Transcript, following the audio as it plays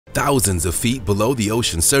Thousands of feet below the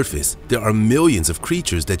ocean surface, there are millions of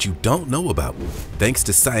creatures that you don't know about. Thanks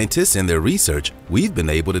to scientists and their research, we've been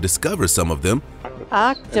able to discover some of them.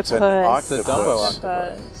 Octopus. It's an octopus. Dumbo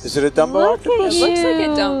octopus. Is it a Dumbo octopus? It Looks like a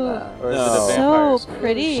Dumbo. Or is No. it a So vampire?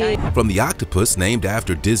 pretty. From the octopus named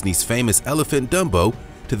after Disney's famous elephant Dumbo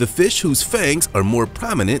to the fish whose fangs are more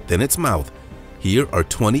prominent than its mouth. Here are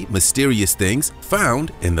 20 mysterious things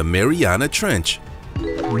found in the Mariana Trench.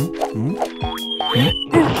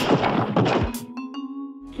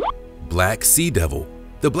 Black sea devil.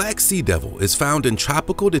 The black sea devil is found in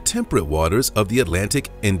tropical to temperate waters of the Atlantic,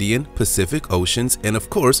 Indian, Pacific Oceans, and of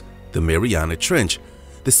course, the Mariana Trench.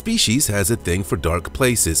 The species has a thing for dark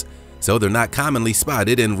places, so they're not commonly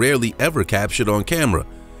spotted and rarely ever captured on camera.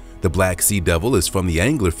 The black sea devil is from the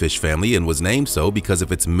anglerfish family and was named so because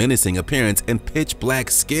of its menacing appearance and pitch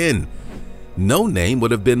black skin. No name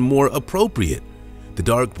would have been more appropriate. The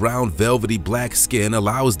dark brown velvety black skin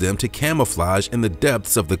allows them to camouflage in the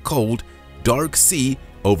depths of the cold, dark sea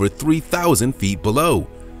over 3,000 feet below.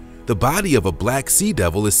 The body of a black sea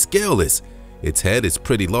devil is scaleless. Its head is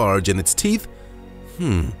pretty large and its teeth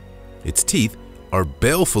are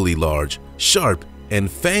balefully large, sharp, and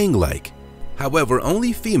fang-like. However,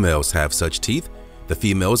 only females have such teeth. The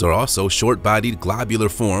females are also short-bodied globular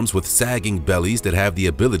forms with sagging bellies that have the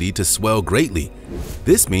ability to swell greatly.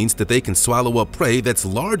 This means that they can swallow up prey that's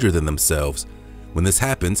larger than themselves. When this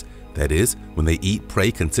happens, that is, when they eat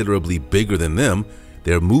prey considerably bigger than them,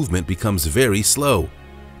 their movement becomes very slow.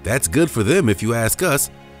 That's good for them if you ask us.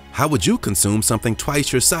 How would you consume something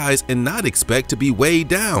twice your size and not expect to be weighed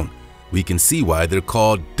down? We can see why they're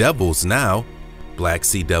called devils now. Black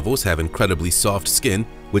sea devils have incredibly soft skin,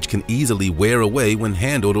 which can easily wear away when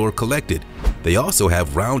handled or collected. They also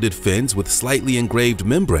have rounded fins with slightly engraved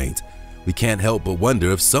membranes. We can't help but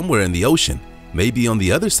wonder if somewhere in the ocean, maybe on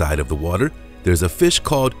the other side of the water, there's a fish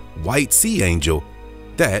called white sea angel.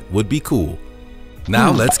 That would be cool.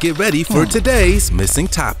 Now let's get ready for today's missing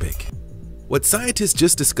topic. What scientists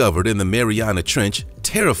just discovered in the Mariana Trench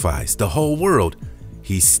terrifies the whole world.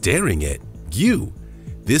 He's staring at you.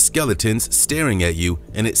 This skeleton's staring at you,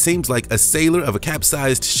 and it seems like a sailor of a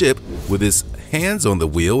capsized ship with his hands on the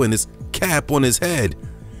wheel and his cap on his head.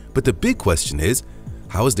 But the big question is,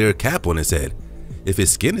 how is there a cap on his head? If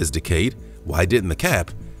his skin is decayed, why didn't the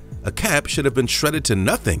cap? A cap should have been shredded to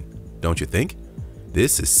nothing, don't you think?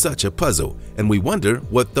 This is such a puzzle, and we wonder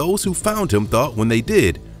what those who found him thought when they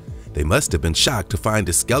did. They must have been shocked to find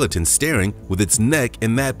a skeleton staring with its neck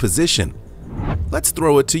in that position. Let's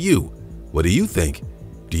throw it to you. What do you think?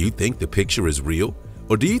 Do you think the picture is real,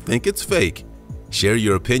 or do you think it's fake? Share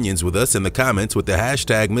your opinions with us in the comments with the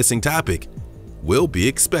hashtag missing topic. We'll be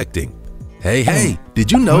expecting. Hey, did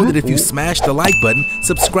you know that if you smash the like button,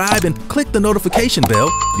 subscribe, and click the notification bell,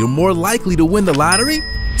 you're more likely to win the lottery?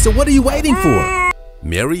 So what are you waiting for?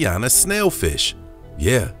 Mariana snailfish.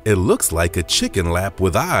 Yeah, it looks like a chicken lap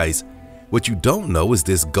with eyes. What you don't know is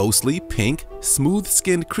this ghostly, pink,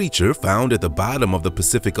 smooth-skinned creature found at the bottom of the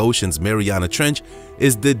Pacific Ocean's Mariana Trench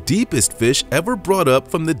is the deepest fish ever brought up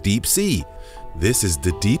from the deep sea. This is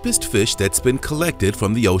the deepest fish that's been collected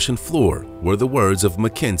from the ocean floor, were the words of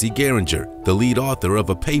Mackenzie Geringer, the lead author of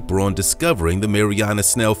a paper on discovering the Mariana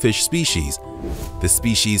snailfish species. The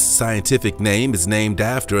species' scientific name is named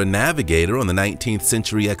after a navigator on the 19th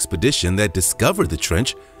century expedition that discovered the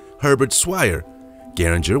trench, Herbert Swire.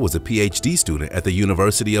 Geringer was a PhD student at the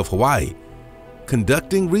University of Hawaii,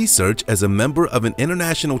 conducting research as a member of an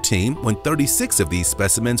international team when 36 of these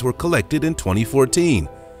specimens were collected in 2014.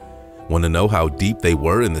 Want to know how deep they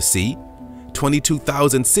were in the sea?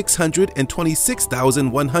 22,600 and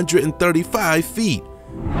 26,135 feet.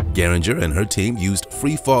 Geringer and her team used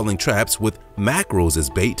free-falling traps with mackerels as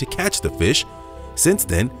bait to catch the fish. Since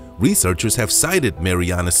then, researchers have sighted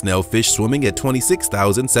Mariana snailfish swimming at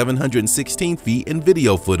 26,716 feet in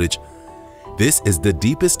video footage. This is the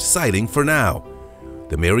deepest sighting for now.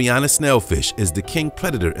 The Mariana snailfish is the king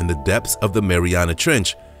predator in the depths of the Mariana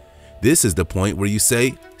Trench. This is the point where you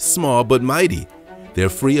say, small but mighty. They're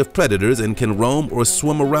free of predators and can roam or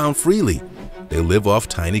swim around freely. They live off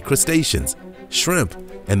tiny crustaceans, shrimp,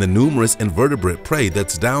 and the numerous invertebrate prey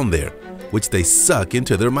that's down there, which they suck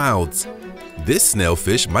into their mouths. This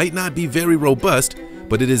snailfish might not be very robust,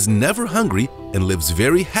 but it is never hungry and lives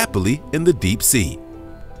very happily in the deep sea.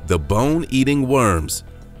 The bone-eating worms.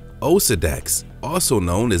 Osedax, also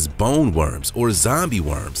known as bone worms or zombie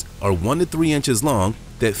worms, are 1 to 3 inches long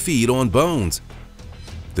that feed on bones.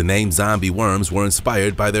 The name zombie worms were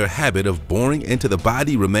inspired by their habit of boring into the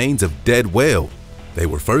body remains of dead whale. They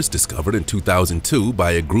were first discovered in 2002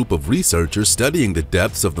 by a group of researchers studying the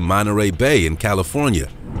depths of the Monterey Bay in California.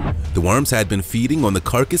 The worms had been feeding on the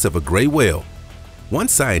carcass of a gray whale.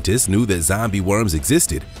 Once scientists knew that zombie worms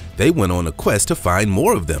existed, they went on a quest to find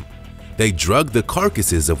more of them. They drugged the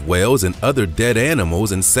carcasses of whales and other dead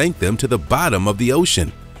animals and sank them to the bottom of the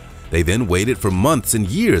ocean. They then waited for months and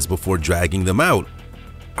years before dragging them out.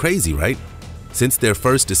 Crazy, right? Since their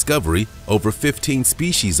first discovery, over 15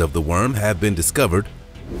 species of the worm have been discovered.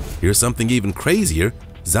 Here's something even crazier.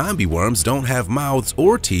 Zombie worms don't have mouths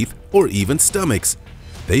or teeth or even stomachs.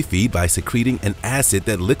 They feed by secreting an acid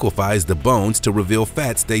that liquefies the bones to reveal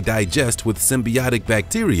fats they digest with symbiotic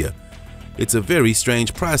bacteria. It's a very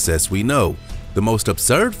strange process, we know. The most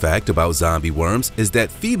absurd fact about zombie worms is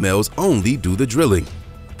that females only do the drilling.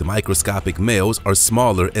 The microscopic males are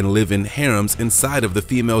smaller and live in harems inside of the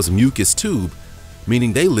female's mucus tube,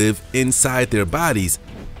 meaning they live inside their bodies.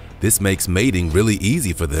 This makes mating really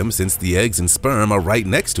easy for them since the eggs and sperm are right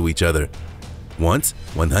next to each other. Once,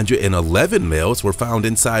 111 males were found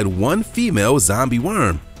inside one female zombie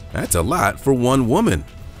worm. That's a lot for one woman.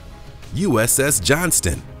 USS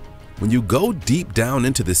Johnston. When you go deep down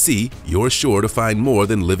into the sea, you're sure to find more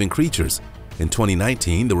than living creatures. In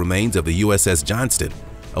 2019, the remains of the USS Johnston,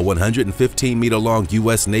 a 115-meter-long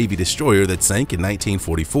U.S. Navy destroyer that sank in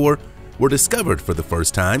 1944, were discovered for the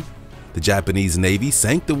first time. The Japanese Navy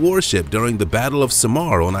sank the warship during the Battle of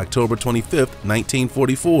Samar on October 25,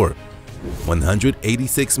 1944.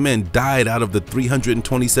 186 men died out of the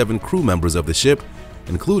 327 crew members of the ship,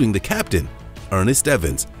 including the captain, Ernest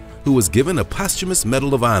Evans, who was given a posthumous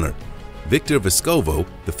Medal of Honor. Victor Vescovo,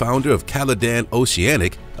 the founder of Caladan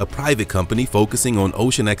Oceanic, a private company focusing on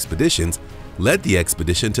ocean expeditions, led the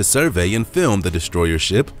expedition to survey and film the destroyer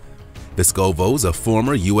ship. Vescovo's a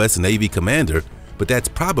former U.S. Navy commander, but that's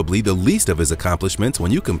probably the least of his accomplishments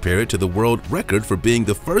when you compare it to the world record for being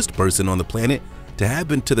the first person on the planet to have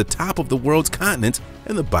been to the top of the world's continents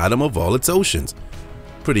and the bottom of all its oceans.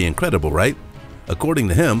 Pretty incredible, right? According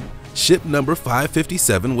to him, ship number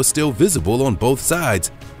 557 was still visible on both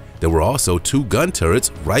sides. There were also 2 gun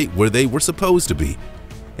turrets right where they were supposed to be.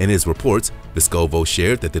 In his reports, Vescovo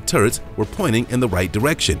shared that the turrets were pointing in the right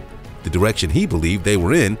direction, the direction he believed they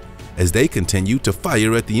were in, as they continued to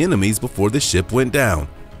fire at the enemies before the ship went down.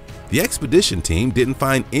 The expedition team didn't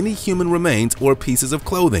find any human remains or pieces of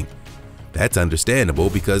clothing. That's understandable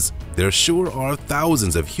because there sure are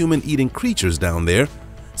thousands of human-eating creatures down there,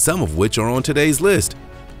 some of which are on today's list.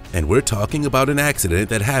 And we're talking about an accident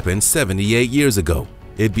that happened 78 years ago.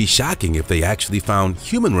 It'd be shocking if they actually found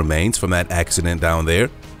human remains from that accident down there.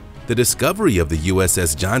 The discovery of the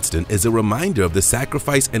USS Johnston is a reminder of the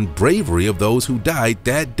sacrifice and bravery of those who died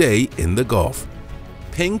that day in the Gulf.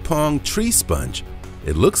 Ping pong tree sponge.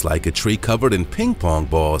 It looks like a tree covered in ping pong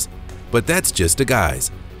balls, but that's just a guise.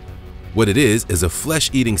 What it is a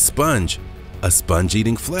flesh-eating sponge. A sponge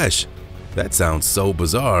eating flesh. That sounds so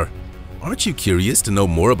bizarre. Aren't you curious to know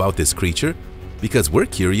more about this creature? Because we're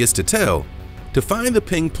curious to tell. To find the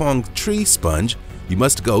ping pong tree sponge, you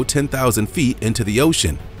must go 10,000 feet into the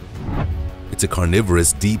ocean. It's a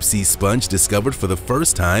carnivorous deep-sea sponge discovered for the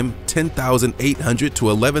first time 10,800 to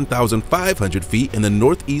 11,500 feet in the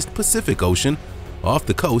northeast Pacific Ocean off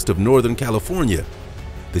the coast of Northern California.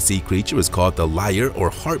 The sea creature is called the lyre or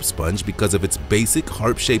harp sponge because of its basic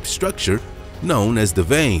harp-shaped structure known as the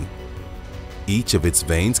vein. Each of its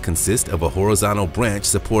veins consists of a horizontal branch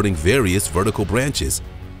supporting various vertical branches.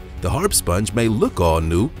 The harp sponge may look all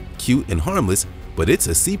new, cute, and harmless, but it's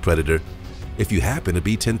a sea predator. If you happen to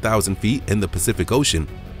be 10,000 feet in the Pacific Ocean,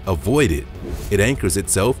 avoid it. It anchors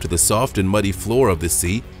itself to the soft and muddy floor of the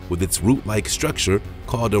sea with its root-like structure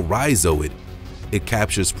called a rhizoid. It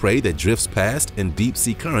captures prey that drifts past in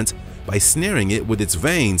deep-sea currents by snaring it with its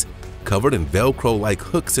veins, covered in Velcro-like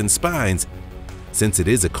hooks and spines. Since it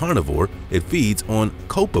is a carnivore, it feeds on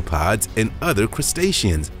copepods and other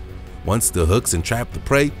crustaceans. Once the hooks entrap the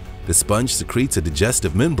prey, the sponge secretes a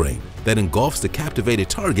digestive membrane that engulfs the captivated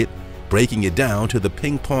target, breaking it down till the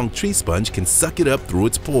ping pong tree sponge can suck it up through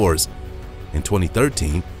its pores. In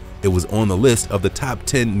 2013, it was on the list of the top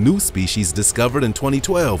 10 new species discovered in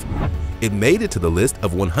 2012. It made it to the list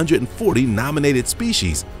of 140 nominated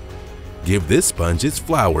species. Give this sponge its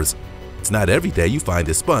flowers. It's not every day you find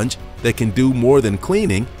a sponge that can do more than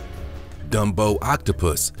cleaning. Dumbo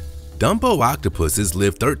octopus. Dumbo octopuses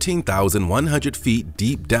live 13,100 feet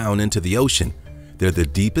deep down into the ocean. They're the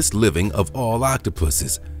deepest living of all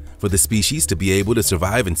octopuses. For the species to be able to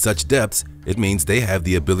survive in such depths, it means they have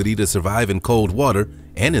the ability to survive in cold water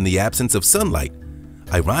and in the absence of sunlight.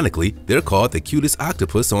 Ironically, they're called the cutest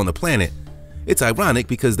octopus on the planet. It's ironic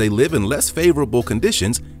because they live in less favorable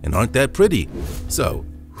conditions and aren't that pretty. So,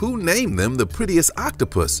 who named them the prettiest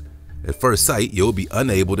octopus? At first sight, you'll be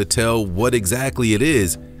unable to tell what exactly it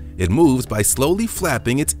is. It moves by slowly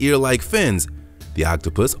flapping its ear-like fins. The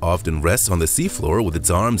octopus often rests on the seafloor with its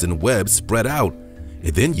arms and webs spread out.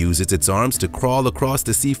 It then uses its arms to crawl across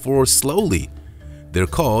the seafloor slowly. They're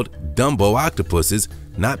called Dumbo octopuses,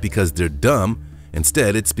 not because they're dumb.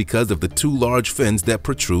 Instead, it's because of the two large fins that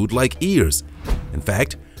protrude like ears. In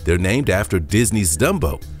fact, they're named after Disney's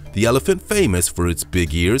Dumbo, the elephant famous for its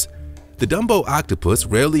big ears. The Dumbo octopus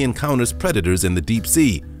rarely encounters predators in the deep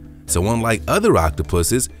sea, so unlike other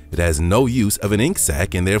octopuses, it has no use of an ink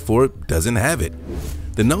sac and therefore doesn't have it.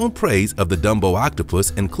 The known prey of the Dumbo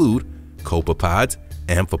octopus include copepods,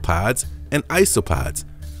 amphipods, and isopods.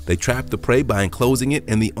 They trap the prey by enclosing it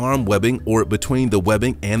in the arm webbing or between the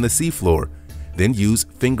webbing and the seafloor, then use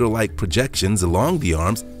finger-like projections along the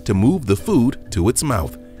arms to move the food to its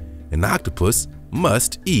mouth. An octopus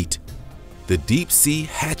must eat. The deep-sea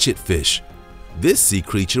hatchetfish. This sea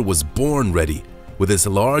creature was born ready, with its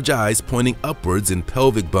large eyes pointing upwards and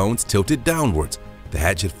pelvic bones tilted downwards. The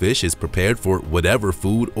hatchetfish is prepared for whatever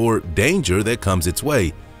food or danger that comes its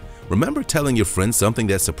way. Remember telling your friend something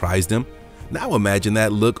that surprised them? Now imagine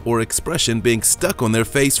that look or expression being stuck on their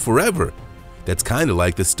face forever. That's kind of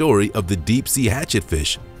like the story of the deep-sea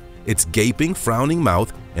hatchetfish. Its gaping, frowning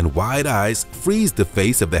mouth and wide eyes freeze the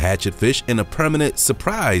face of the hatchetfish in a permanent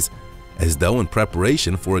surprise, as though in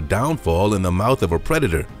preparation for a downfall in the mouth of a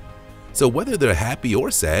predator. So whether they're happy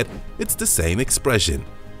or sad, it's the same expression.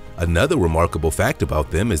 Another remarkable fact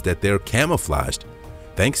about them is that they're camouflaged.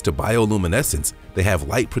 Thanks to bioluminescence, they have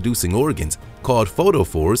light-producing organs called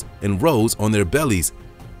photophores in rows on their bellies.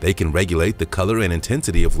 They can regulate the color and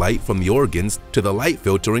intensity of light from the organs to the light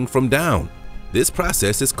filtering from down. This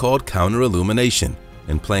process is called counterillumination.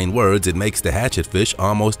 In plain words, it makes the hatchetfish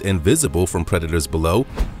almost invisible from predators below.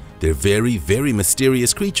 They're very, very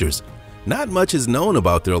mysterious creatures. Not much is known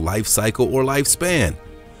about their life cycle or lifespan.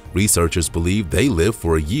 Researchers believe they live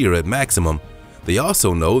for a year at maximum. They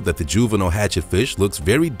also know that the juvenile hatchetfish looks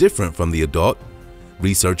very different from the adult.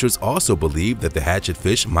 Researchers also believe that the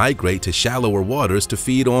hatchetfish migrate to shallower waters to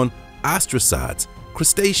feed on ostracods,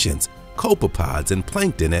 crustaceans, copepods, and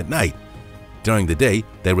plankton at night. During the day,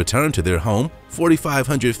 they return to their home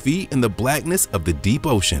 4,500 feet in the blackness of the deep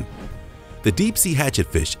ocean. The deep-sea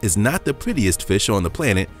hatchetfish is not the prettiest fish on the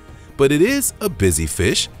planet, but it is a busy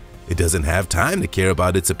fish. It doesn't have time to care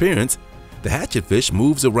about its appearance. The hatchetfish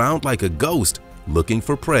moves around like a ghost, looking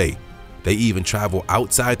for prey. They even travel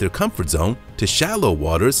outside their comfort zone to shallow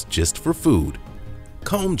waters just for food.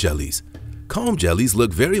 Comb jellies. Comb jellies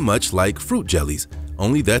look very much like fruit jellies,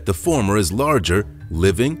 only that the former is larger,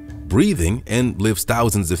 living, breathing, and lives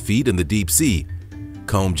thousands of feet in the deep sea.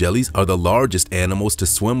 Comb jellies are the largest animals to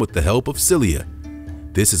swim with the help of cilia.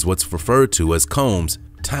 This is what's referred to as combs,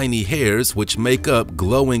 tiny hairs which make up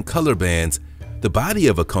glowing color bands. The body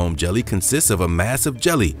of a comb jelly consists of a mass of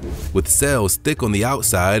jelly, with cells thick on the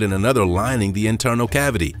outside and another lining the internal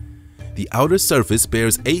cavity. The outer surface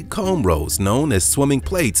bears 8 comb rows known as swimming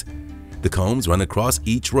plates. The combs run across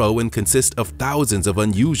each row and consist of thousands of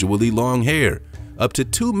unusually long hair, up to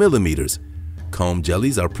 2 millimeters. Comb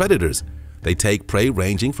jellies are predators. They take prey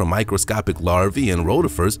ranging from microscopic larvae and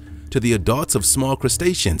rotifers to the adults of small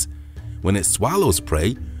crustaceans. When it swallows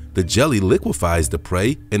prey, the jelly liquefies the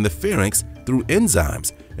prey in the pharynx through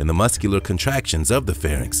enzymes and the muscular contractions of the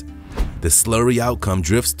pharynx. The slurry outcome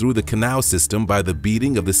drifts through the canal system by the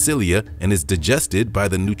beating of the cilia and is digested by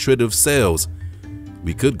the nutritive cells.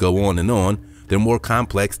 We could go on and on. They're more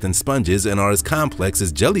complex than sponges and are as complex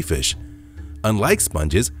as jellyfish. Unlike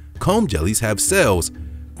sponges, comb jellies have cells,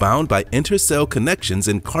 bound by intercell connections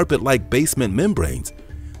and carpet-like basement membranes.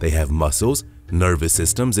 They have muscles, nervous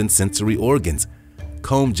systems, and sensory organs.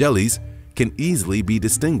 Comb jellies can easily be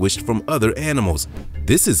distinguished from other animals.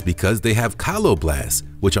 This is because they have colloblasts,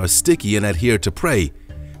 which are sticky and adhere to prey.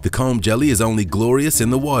 The comb jelly is only glorious in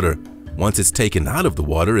the water. Once it's taken out of the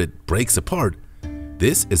water, it breaks apart.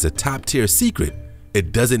 This is a top-tier secret.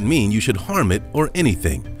 It doesn't mean you should harm it or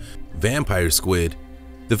anything. Vampire squid.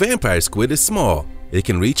 The vampire squid is small. It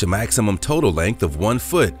can reach a maximum total length of 1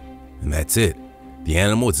 foot, and that's it. The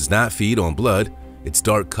animal does not feed on blood. Its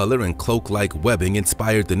dark color and cloak-like webbing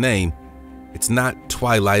inspired the name. It's not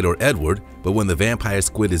Twilight or Edward, but when the vampire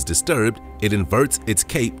squid is disturbed, it inverts its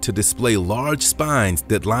cape to display large spines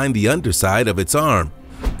that line the underside of its arm.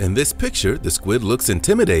 In this picture, the squid looks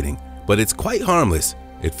intimidating, but it's quite harmless.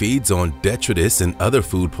 It feeds on detritus and other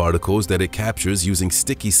food particles that it captures using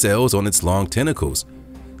sticky cells on its long tentacles.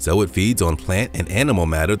 So it feeds on plant and animal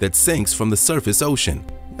matter that sinks from the surface ocean.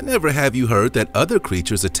 Never have you heard that other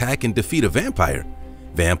creatures attack and defeat a vampire.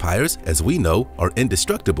 Vampires, as we know, are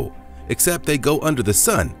indestructible, except they go under the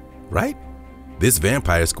sun, right? This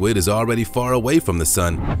vampire squid is already far away from the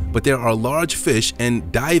sun, but there are large fish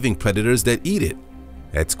and diving predators that eat it.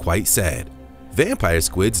 That's quite sad. Vampire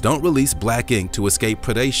squids don't release black ink to escape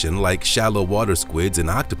predation like shallow water squids and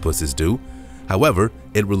octopuses do. However,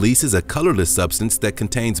 it releases a colorless substance that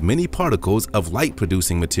contains many particles of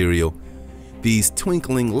light-producing material. These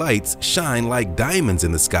twinkling lights shine like diamonds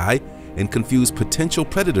in the sky and confuse potential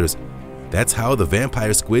predators. That's how the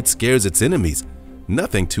vampire squid scares its enemies.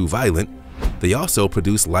 Nothing too violent. They also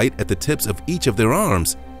produce light at the tips of each of their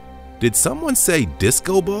arms. Did someone say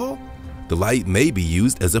disco ball? The light may be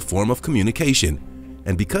used as a form of communication,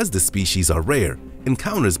 and because the species are rare,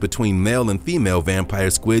 encounters between male and female vampire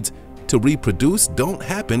squids to reproduce don't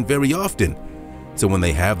happen very often. So when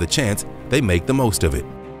they have the chance, they make the most of it.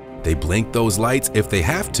 They blink those lights if they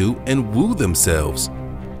have to and woo themselves.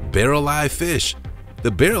 Barrel eye fish.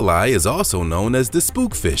 The barrel eye is also known as the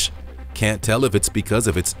spookfish. Can't tell if it's because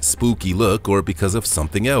of its spooky look or because of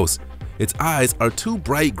something else. Its eyes are two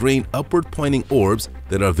bright green upward-pointing orbs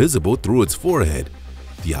that are visible through its forehead.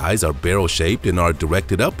 The eyes are barrel-shaped and are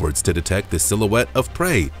directed upwards to detect the silhouette of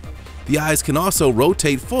prey. The eyes can also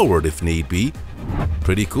rotate forward if need be.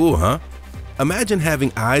 Pretty cool, huh? Imagine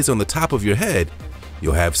having eyes on the top of your head.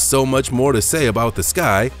 You'll have so much more to say about the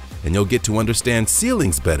sky, and you'll get to understand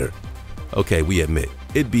ceilings better. Okay, we admit,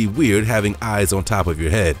 it'd be weird having eyes on top of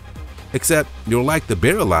your head. Except you're like the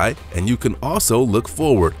barrel eye, and you can also look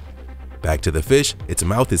forward. Back to the fish, its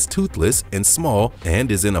mouth is toothless and small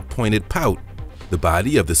and is in a pointed pout. The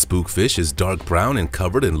body of the spookfish is dark brown and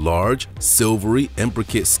covered in large, silvery,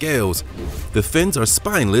 imbricate scales. The fins are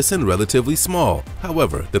spineless and relatively small.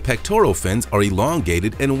 However, the pectoral fins are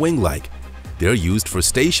elongated and wing-like. They're used for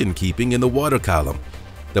station keeping in the water column.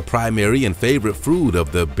 The primary and favorite food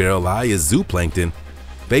of the barrel eye is zooplankton.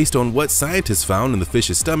 Based on what scientists found in the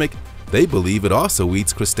fish's stomach, they believe it also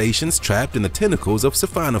eats crustaceans trapped in the tentacles of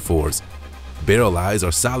siphonophores. Barrel eyes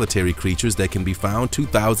are solitary creatures that can be found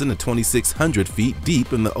 2,000 to 2,600 feet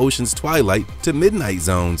deep in the ocean's twilight to midnight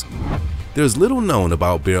zones. There's little known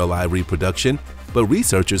about barrel eye reproduction, but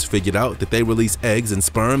researchers figured out that they release eggs and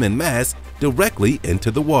sperm en masse directly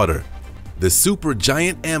into the water. The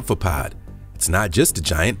supergiant amphipod. It's not just a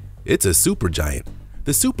giant, it's a supergiant.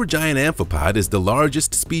 The supergiant amphipod is the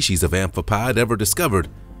largest species of amphipod ever discovered.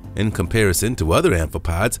 In comparison to other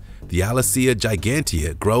amphipods, the Alacea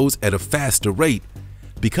gigantea grows at a faster rate.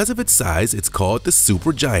 Because of its size, it's called the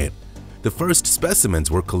supergiant. The first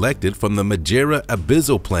specimens were collected from the Madeira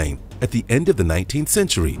abyssal plain at the end of the 19th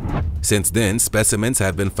century. Since then, specimens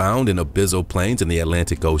have been found in abyssal plains in the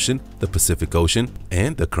Atlantic Ocean, the Pacific Ocean,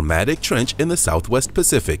 and the Mariana Trench in the Southwest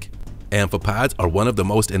Pacific. Amphipods are one of the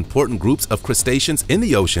most important groups of crustaceans in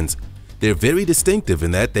the oceans. They're very distinctive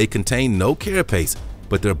in that they contain no carapace,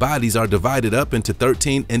 but their bodies are divided up into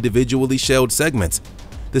 13 individually shelled segments.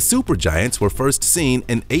 The supergiants were first seen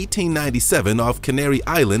in 1897 off Canary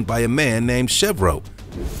Island by a man named Chevreau.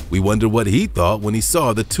 We wonder what he thought when he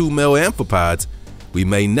saw the two male amphipods. We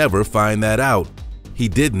may never find that out. He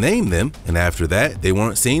did name them, and after that, they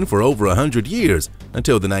weren't seen for over 100 years,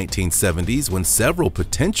 until the 1970s when several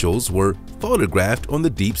potentials were photographed on the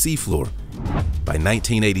deep sea floor. By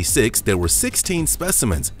 1986, there were 16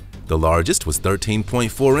 specimens. The largest was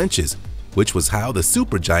 13.4 inches, which was how the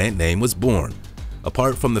supergiant name was born.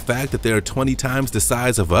 Apart from the fact that they are 20 times the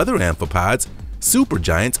size of other amphipods,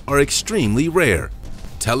 supergiants are extremely rare.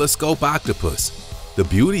 Telescope octopus. The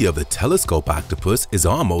beauty of the telescope octopus is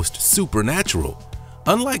almost supernatural.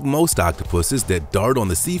 Unlike most octopuses that dart on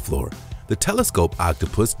the seafloor, the telescope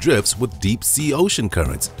octopus drifts with deep sea ocean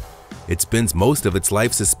currents. It spends most of its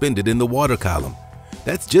life suspended in the water column.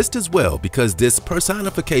 That's just as well because this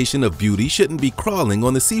personification of beauty shouldn't be crawling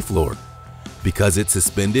on the seafloor. Because it's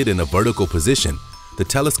suspended in a vertical position, the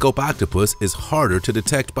telescope octopus is harder to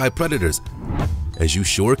detect by predators. As you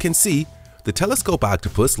sure can see, the telescope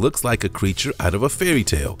octopus looks like a creature out of a fairy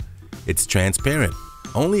tale. It's transparent.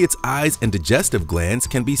 Only its eyes and digestive glands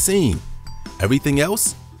can be seen. Everything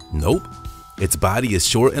else? Nope. Its body is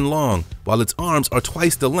short and long, while its arms are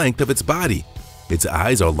twice the length of its body. Its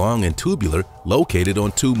eyes are long and tubular, located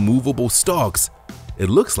on two movable stalks. It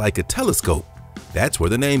looks like a telescope. That's where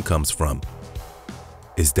the name comes from.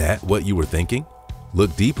 Is that what you were thinking?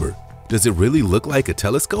 Look deeper. Does it really look like a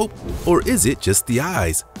telescope? Or is it just the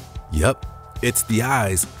eyes? Yep, it's the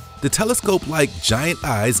eyes. The telescope-like giant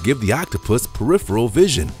eyes give the octopus peripheral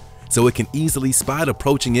vision, so it can easily spot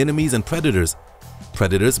approaching enemies and predators.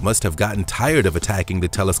 Predators must have gotten tired of attacking the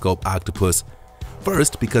telescope octopus.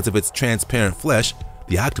 First, because of its transparent flesh,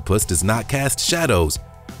 the octopus does not cast shadows,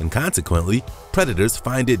 and consequently, predators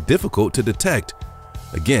find it difficult to detect.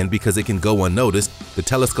 Again, because it can go unnoticed, the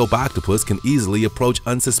telescope octopus can easily approach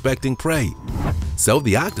unsuspecting prey. So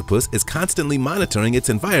the octopus is constantly monitoring its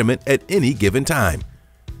environment at any given time.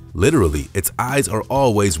 Literally, its eyes are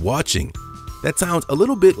always watching. That sounds a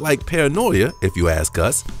little bit like paranoia, if you ask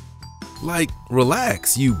us. Like,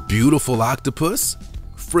 relax, you beautiful octopus.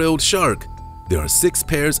 Frilled shark. There are 6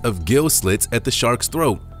 pairs of gill slits at the shark's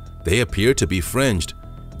throat. They appear to be fringed.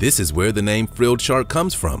 This is where the name frilled shark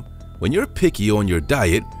comes from. When you're picky on your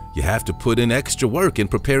diet, you have to put in extra work in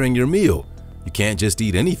preparing your meal. You can't just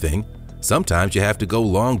eat anything. Sometimes you have to go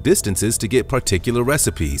long distances to get particular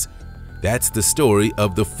recipes. That's the story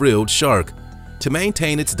of the frilled shark. To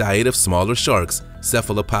maintain its diet of smaller sharks,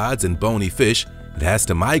 cephalopods, and bony fish, it has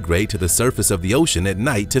to migrate to the surface of the ocean at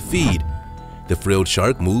night to feed. The frilled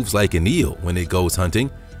shark moves like an eel when it goes hunting.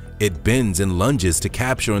 It bends and lunges to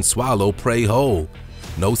capture and swallow prey whole.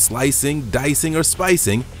 No slicing, dicing, or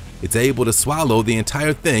spicing. It's able to swallow the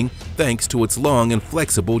entire thing thanks to its long and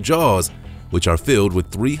flexible jaws, which are filled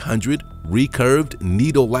with 300 recurved,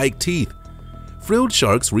 needle-like teeth. Frilled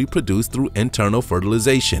sharks reproduce through internal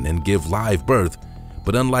fertilization and give live birth,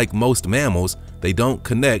 but unlike most mammals, they don't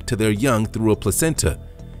connect to their young through a placenta.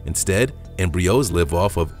 Instead, embryos live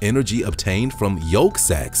off of energy obtained from yolk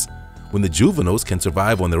sacs. When the juveniles can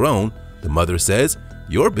survive on their own, the mother says,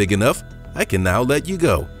 "You're big enough, I can now let you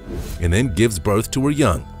go," and then gives birth to her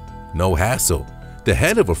young. No hassle. The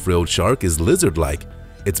head of a frilled shark is lizard-like.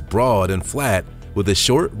 It's broad and flat with a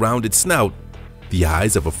short, rounded snout. The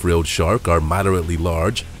eyes of a frilled shark are moderately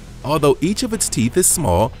large. Although each of its teeth is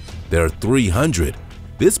small, there are 300.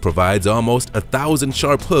 This provides almost 1,000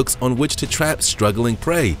 sharp hooks on which to trap struggling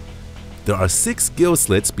prey. There are 6 gill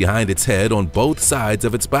slits behind its head on both sides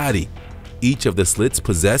of its body. Each of the slits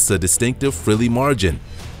possess a distinctive frilly margin.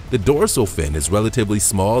 The dorsal fin is relatively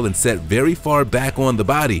small and set very far back on the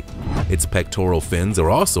body. Its pectoral fins are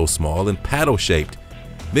also small and paddle-shaped.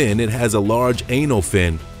 Then it has a large anal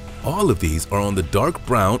fin. All of these are on the dark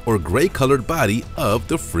brown or gray-colored body of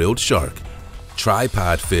the frilled shark.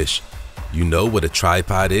 Tripod fish. You know what a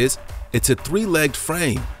tripod is? It's a 3-legged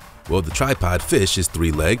frame. Well, the tripod fish is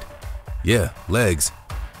 3-legged. Yeah, legs.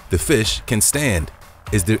 The fish can stand.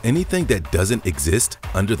 Is there anything that doesn't exist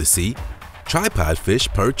under the sea? Tripod fish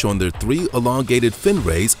perch on their 3 elongated fin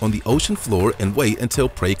rays on the ocean floor and wait until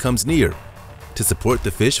prey comes near. To support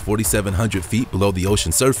the fish 4,700 feet below the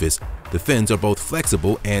ocean surface, the fins are both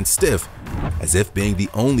flexible and stiff. As if being the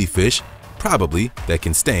only fish, probably, that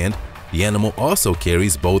can stand, the animal also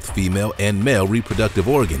carries both female and male reproductive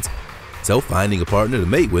organs, so finding a partner to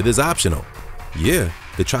mate with is optional. Yeah,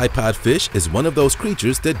 the tripod fish is one of those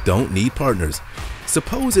creatures that don't need partners.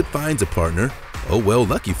 Suppose it finds a partner. Oh well,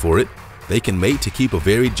 lucky for it. They can mate to keep a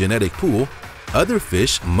varied genetic pool. Other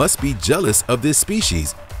fish must be jealous of this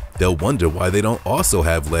species. They'll wonder why they don't also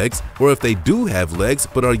have legs, or if they do have legs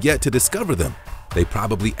but are yet to discover them. They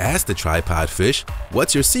probably ask the tripod fish,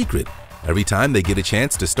 "What's your secret?" every time they get a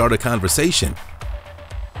chance to start a conversation.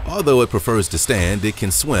 Although it prefers to stand, it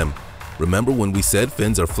can swim. Remember when we said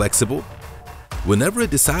fins are flexible? Whenever it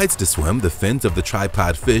decides to swim, the fins of the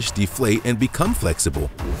tripod fish deflate and become flexible.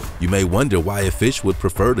 You may wonder why a fish would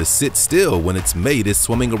prefer to sit still when its mate is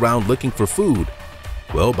swimming around looking for food.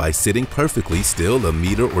 Well, by sitting perfectly still a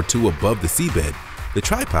meter or 2 above the seabed, the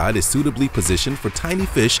tripod is suitably positioned for tiny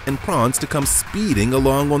fish and prawns to come speeding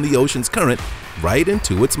along on the ocean's current right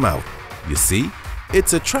into its mouth. You see,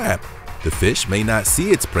 it's a trap. The fish may not see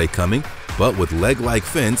its prey coming, but with leg-like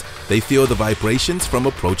fins, they feel the vibrations from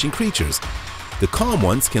approaching creatures. The calm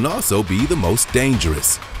ones can also be the most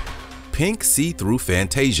dangerous. Pink see-through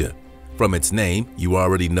fantasia. From its name, you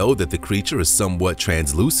already know that the creature is somewhat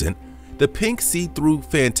translucent. The pink see-through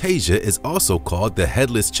fantasia is also called the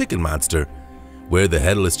headless chicken monster. Where the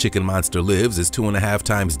headless chicken monster lives is 2.5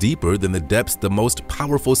 times deeper than the depths the most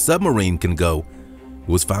powerful submarine can go. It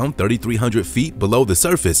was found 3,300 feet below the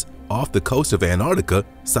surface, off the coast of Antarctica,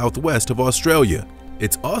 southwest of Australia.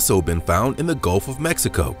 It's also been found in the Gulf of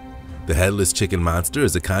Mexico. The headless chicken monster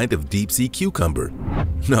is a kind of deep-sea cucumber.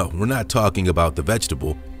 No, we're not talking about the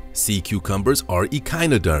vegetable. Sea cucumbers are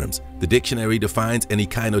echinoderms. The dictionary defines an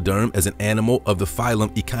echinoderm as an animal of the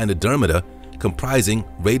phylum Echinodermata, comprising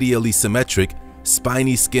radially symmetric,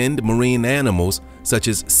 spiny-skinned marine animals such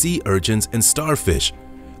as sea urchins and starfish.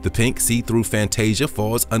 The pink see-through fantasia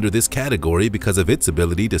falls under this category because of its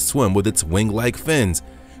ability to swim with its wing-like fins,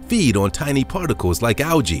 feed on tiny particles like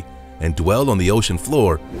algae, and dwell on the ocean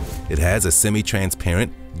floor. It has a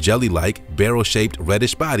semi-transparent, jelly-like, barrel-shaped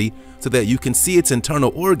reddish body so that you can see its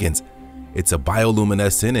internal organs. It's a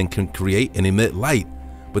bioluminescent and can create and emit light,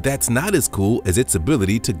 but that's not as cool as its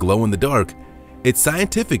ability to glow in the dark. Its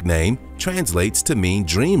scientific name translates to mean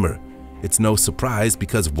dreamer. It's no surprise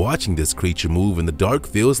because watching this creature move in the dark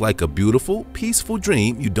feels like a beautiful, peaceful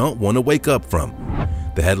dream you don't want to wake up from.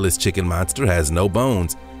 The headless chicken monster has no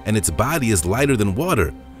bones, and its body is lighter than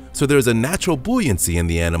water, so there's a natural buoyancy in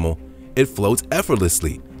the animal. It floats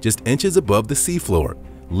effortlessly, just inches above the seafloor,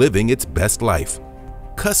 living its best life.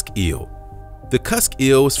 Cusk eel. The cusk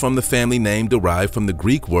eel is from the family name derived from the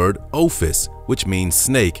Greek word ophis, which means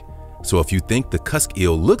snake. So if you think the cusk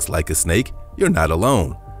eel looks like a snake, you're not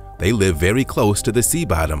alone. They live very close to the sea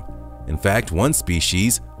bottom. In fact, one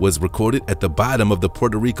species was recorded at the bottom of the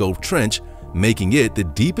Puerto Rico Trench, making it the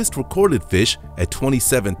deepest recorded fish at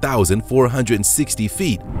 27,460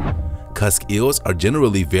 feet. Cusk eels are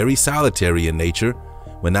generally very solitary in nature.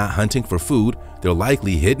 When not hunting for food, they're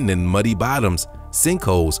likely hidden in muddy bottoms,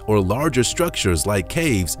 sinkholes, or larger structures like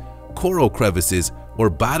caves, coral crevices, or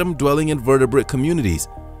bottom-dwelling invertebrate communities.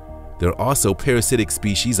 There are also parasitic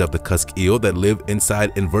species of the cusk eel that live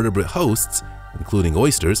inside invertebrate hosts, including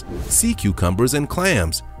oysters, sea cucumbers, and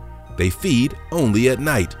clams. They feed only at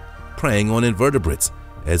night, preying on invertebrates,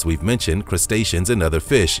 as we've mentioned, crustaceans and other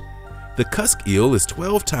fish. The cusk eel is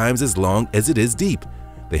 12 times as long as it is deep.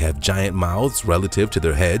 They have giant mouths relative to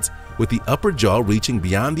their heads, with the upper jaw reaching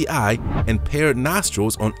beyond the eye and paired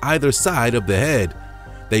nostrils on either side of the head.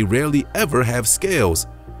 They rarely ever have scales.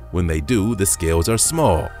 When they do, the scales are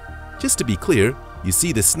small. Just to be clear, you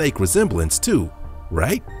see the snake resemblance too,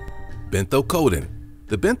 right? Benthocodon.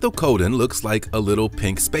 The benthocodon looks like a little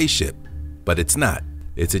pink spaceship, but it's not.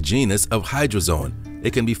 It's a genus of hydrozoan.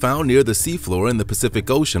 It can be found near the seafloor in the Pacific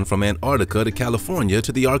Ocean from Antarctica to California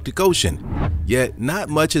to the Arctic Ocean. Yet not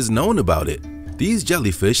much is known about it. These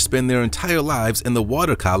jellyfish spend their entire lives in the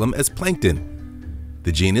water column as plankton.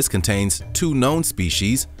 The genus contains 2 known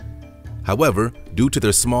species. However, due to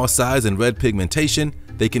their small size and red pigmentation,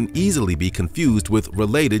 they can easily be confused with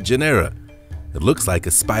related genera. It looks like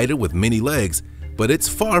a spider with many legs, but it's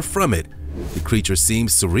far from it. The creature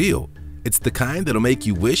seems surreal. It's the kind that'll make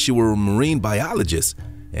you wish you were a marine biologist,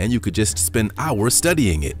 and you could just spend hours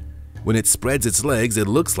studying it. When it spreads its legs, it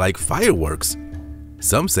looks like fireworks.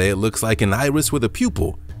 Some say it looks like an iris with a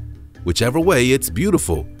pupil. Whichever way, it's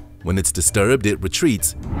beautiful. When it's disturbed, it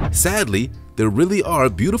retreats. Sadly, there really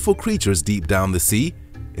are beautiful creatures deep down the sea.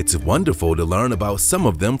 It's wonderful to learn about some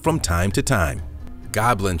of them from time to time.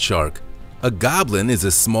 Goblin shark. A goblin is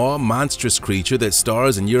a small, monstrous creature that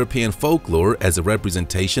stars in European folklore as a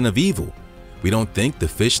representation of evil. We don't think the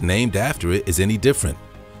fish named after it is any different.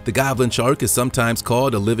 The goblin shark is sometimes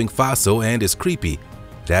called a living fossil and is creepy.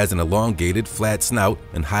 It has an elongated, flat snout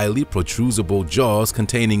and highly protrusible jaws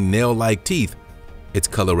containing nail-like teeth. Its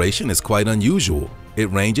coloration is quite unusual. It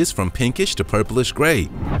ranges from pinkish to purplish gray,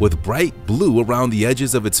 with bright blue around the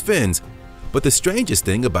edges of its fins. But the strangest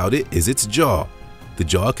thing about it is its jaw. The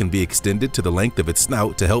jaw can be extended to the length of its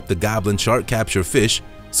snout to help the goblin shark capture fish,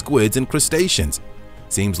 squids, and crustaceans.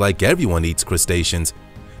 Seems like everyone eats crustaceans.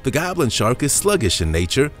 The goblin shark is sluggish in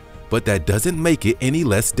nature, but that doesn't make it any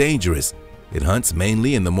less dangerous. It hunts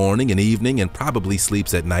mainly in the morning and evening and probably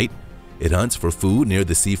sleeps at night. It hunts for food near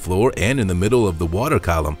the seafloor and in the middle of the water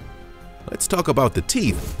column. Let's talk about the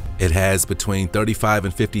teeth. It has between 35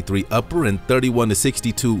 and 53 upper and 31 to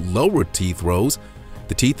 62 lower teeth rows.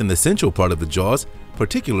 The teeth in the central part of the jaws,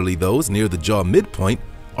 particularly those near the jaw midpoint,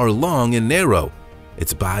 are long and narrow.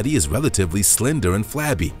 Its body is relatively slender and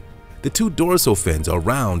flabby. The 2 dorsal fins are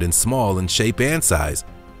round and small in shape and size.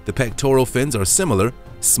 The pectoral fins are similar,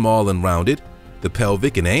 small and rounded. The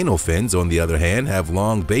pelvic and anal fins, on the other hand, have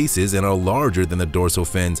long bases and are larger than the dorsal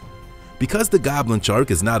fins. Because the goblin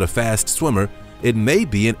shark is not a fast swimmer, it may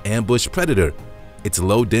be an ambush predator. Its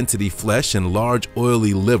low-density flesh and large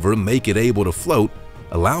oily liver make it able to float,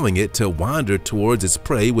 allowing it to wander towards its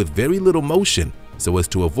prey with very little motion so as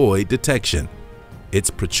to avoid detection.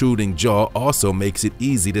 Its protruding jaw also makes it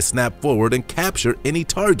easy to snap forward and capture any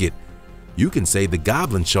target. You can say the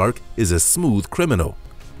goblin shark is a smooth criminal.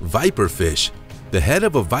 Viperfish. The head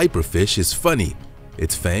of a viperfish is funny.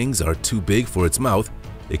 Its fangs are too big for its mouth.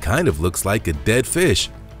 It kind of looks like a dead fish.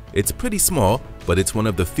 It's pretty small, but it's one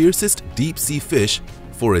of the fiercest deep-sea fish,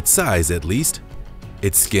 for its size at least.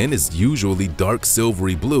 Its skin is usually dark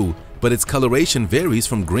silvery blue, but its coloration varies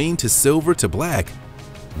from green to silver to black.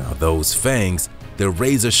 Now those fangs, they're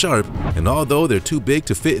razor sharp, and although they're too big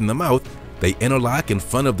to fit in the mouth, they interlock in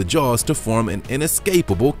front of the jaws to form an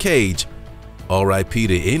inescapable cage. RIP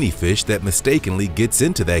to any fish that mistakenly gets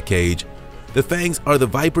into that cage. The fangs are the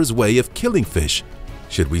viper's way of killing fish.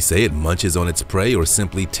 Should we say it munches on its prey or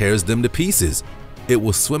simply tears them to pieces? It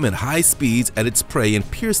will swim at high speeds at its prey and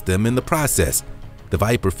pierce them in the process. The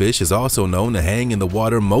viperfish is also known to hang in the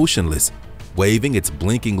water motionless. waving its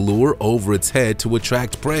blinking lure over its head to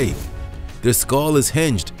attract prey. Their skull is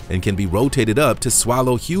hinged and can be rotated up to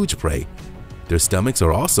swallow huge prey. Their stomachs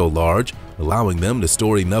are also large, allowing them to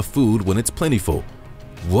store enough food when it's plentiful.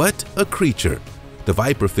 What a creature! The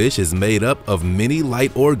viperfish is made up of many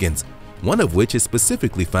light organs, one of which is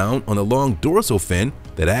specifically found on a long dorsal fin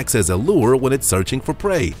that acts as a lure when it's searching for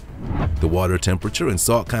prey. The water temperature and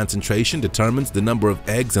salt concentration determines the number of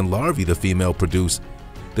eggs and larvae the female produce.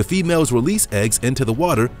 The females release eggs into the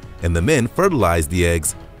water and the men fertilize the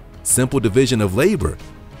eggs. Simple division of labor.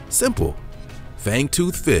 Simple.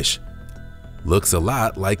 Fangtooth fish. Looks a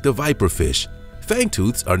lot like the viperfish.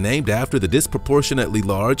 Fangtooths are named after the disproportionately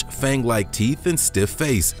large, fang-like teeth and stiff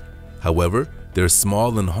face. However, they're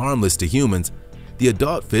small and harmless to humans. The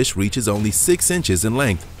adult fish reaches only 6 inches in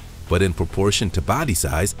length, but in proportion to body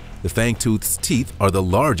size, the fangtooth's teeth are the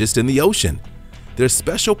largest in the ocean. There's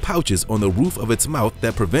special pouches on the roof of its mouth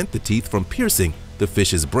that prevent the teeth from piercing the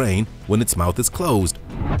fish's brain when its mouth is closed.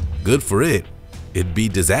 Good for it. It'd be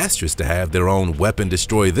disastrous to have their own weapon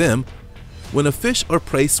destroy them. When a fish or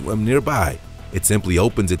prey swim nearby, it simply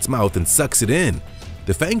opens its mouth and sucks it in.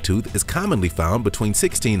 The fangtooth is commonly found between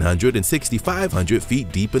 1,600 and 6,500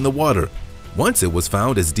 feet deep in the water. Once it was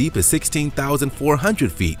found as deep as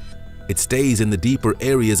 16,400 feet. It stays in the deeper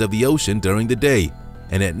areas of the ocean during the day,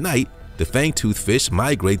 and at night, the fangtooth fish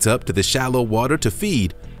migrates up to the shallow water to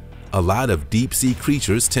feed. A lot of deep-sea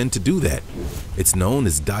creatures tend to do that. It's known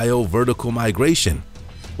as dio-vertical migration.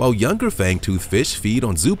 While younger fangtooth fish feed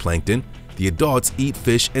on zooplankton, the adults eat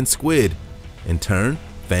fish and squid. In turn,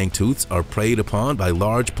 fangtooths are preyed upon by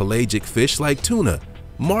large pelagic fish like tuna,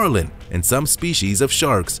 marlin, and some species of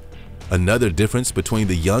sharks. Another difference between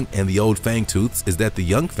the young and the old fangtooths is that the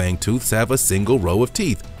young fangtooths have a single row of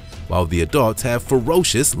teeth, while the adults have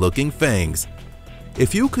ferocious-looking fangs.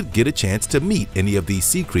 If you could get a chance to meet any of these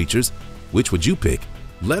sea creatures, which would you pick?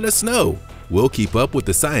 Let us know. We'll keep up with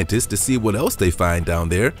the scientists to see what else they find down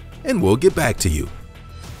there, and we'll get back to you.